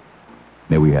demand.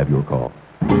 May we have your call?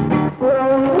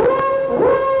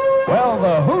 Well,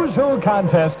 the Who's Who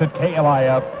contest at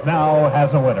KLIF now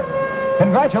has a winner.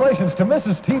 Congratulations to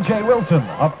Mrs. T.J. Wilson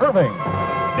of Irving.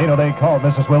 Dino Day called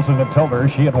Mrs. Wilson and told her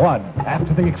she had won.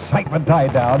 After the excitement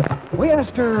died down, we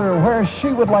asked her where she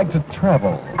would like to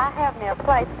travel. I have me a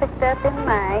place picked up in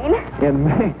Maine. In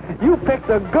Maine? You picked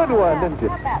a good one, didn't you?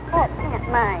 How about Fort Kent,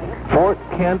 Maine? Fort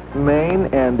Kent, Maine,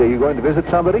 and are you going to visit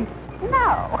somebody?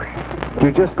 No.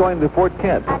 You're just going to Fort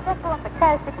Kent. I just want the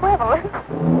cash equivalent.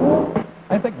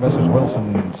 I think Mrs.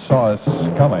 Wilson saw us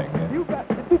coming. Did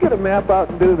you get a map out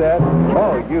and do that?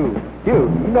 Oh, you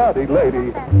naughty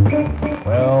lady.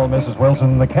 Well, Mrs.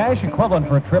 Wilson, the cash equivalent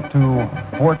for a trip to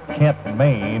Fort Kent,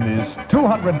 Maine is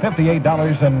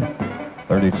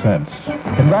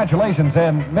 $258.30. Congratulations,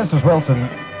 and Mrs. Wilson,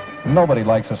 nobody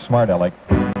likes a smart aleck.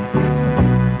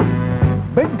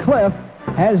 Big Cliff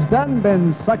has done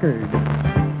been suckered.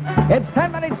 It's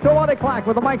 10 minutes to 1 o'clock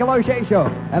with the Michael O'Shea Show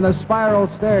and the Spiral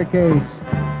Staircase.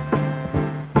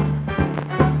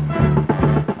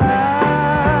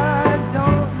 I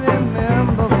don't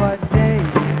remember what day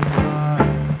it was.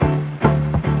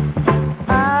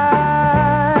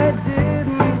 I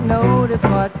didn't notice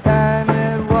what time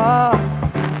it was.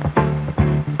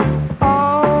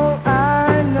 All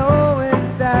I know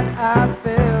is that I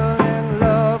fell in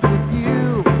love with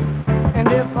you. And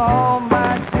if all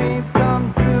my dreams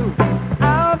come true,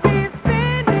 I'll be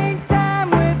spending time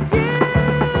with you.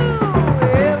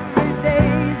 Every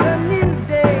day's a new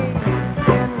day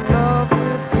in love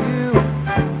with you.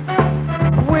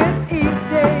 With each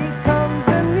day comes a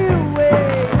new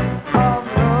way of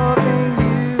loving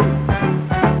you.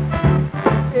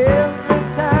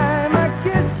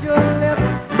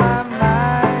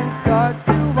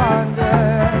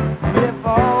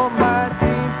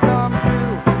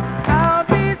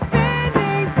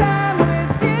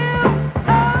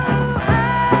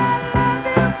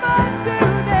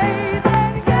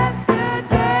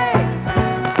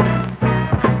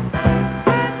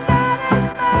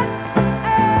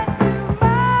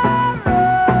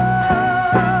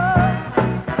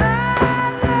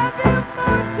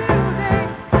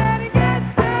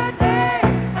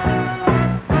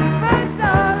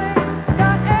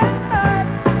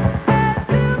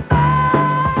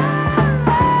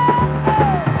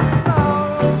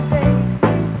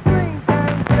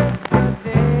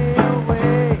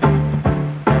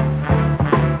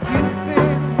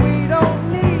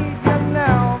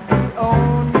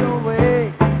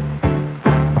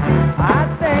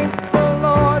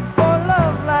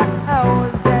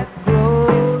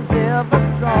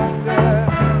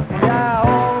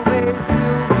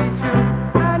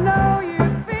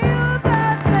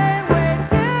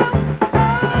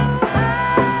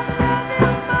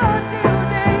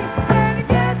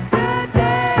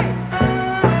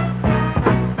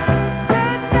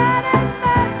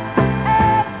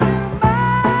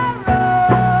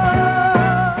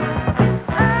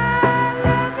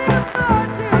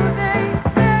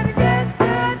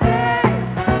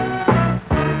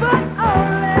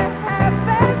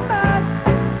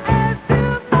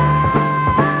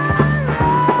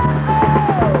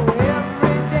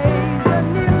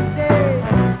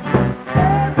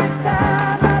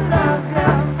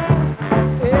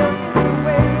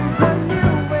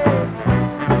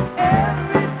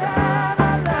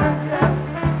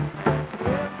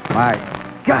 My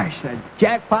gosh, the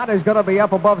jackpot is going to be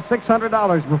up above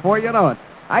 $600 before you know it.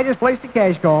 I just placed a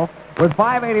cash call with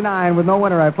 $589 with no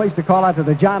winner. I placed a call out to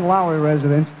the John Lowry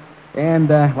residence, and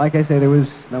like I say, there was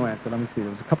no answer. Let me see. There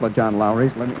was a couple of John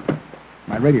Lowrys.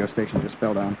 My radio station just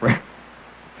fell down.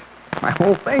 My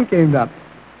whole thing came down.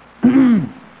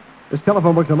 This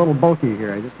telephone book's a little bulky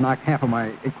here. I just knocked half of my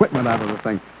equipment out of the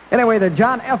thing. Anyway, the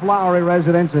John F. Lowry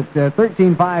residence at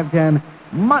 13510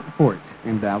 Montfort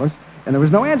in Dallas. And there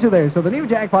was no answer there, so the new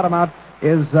jackpot amount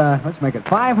is, let's make it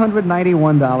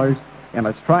 $591. And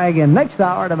let's try again next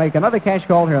hour to make another cash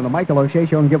call here on the Michael O'Shea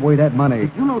Show and give away that money.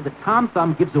 Did you know that Tom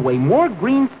Thumb gives away more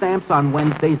green stamps on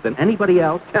Wednesdays than anybody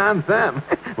else? Tom Thumb?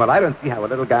 Well, I don't see how a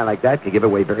little guy like that could give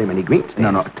away very many green stamps.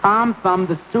 No. Tom Thumb,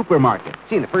 the supermarket.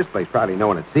 See, in the first place, probably no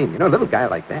one had seen. You know, a little guy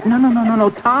like that. No.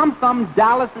 Tom Thumb,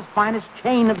 Dallas's finest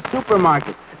chain of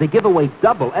supermarkets. They give away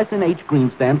double S&H green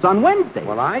stamps on Wednesday.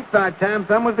 Well, I thought Tom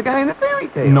Thumb was the guy in the fairy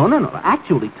tale. No.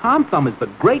 Actually, Tom Thumb is the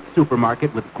great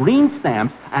supermarket with green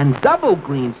stamps and double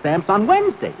green stamps on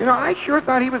Wednesday. You know, I sure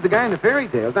thought he was the guy in the fairy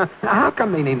tales. Now, how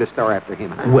come they named the store after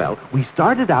him? Huh? Well, we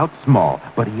started out small,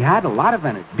 but he had a lot of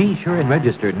energy. Be sure and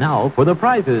register now for the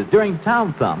prizes during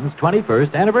Tom Thumb's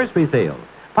 21st anniversary sale.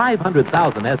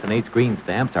 500,000 S&H green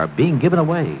stamps are being given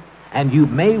away. And you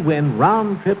may win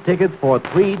round-trip tickets for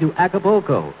 3 to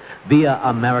Acapulco via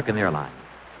American Airlines.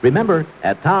 Remember,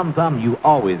 at Tom Thumb, you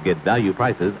always get value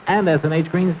prices and S&H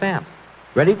green stamps.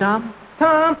 Ready, Tom?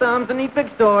 Tom Thumb's a neat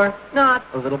big store, not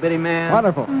a little bitty man.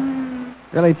 Wonderful.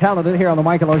 Really talented here on the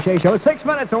Michael O'Shea Show. 6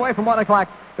 minutes away from 1 o'clock.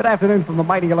 Good afternoon from the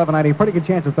mighty 1190. Pretty good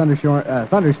chance of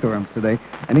thunderstorms today,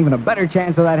 and even a better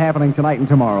chance of that happening tonight and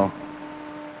tomorrow.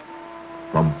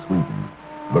 From Sweden,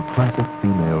 the classic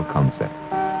female concept.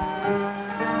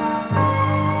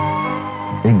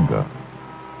 Inga.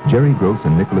 Jerry Gross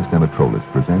and Nicholas Demetrolis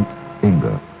present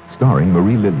Inga, starring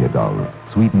Marie Liljedahl,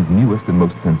 Sweden's newest and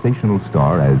most sensational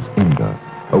star as Inga,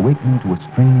 awakening to a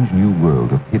strange new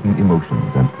world of hidden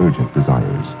emotions and urgent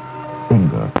desires.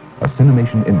 Inga, a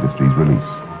Cinemation Industries release.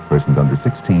 Persons under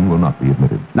 16 will not be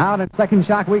admitted. Now in its second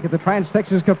shock week at the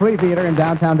Trans-Texas Capri Theater in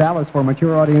downtown Dallas for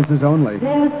mature audiences only.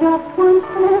 There's just one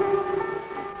step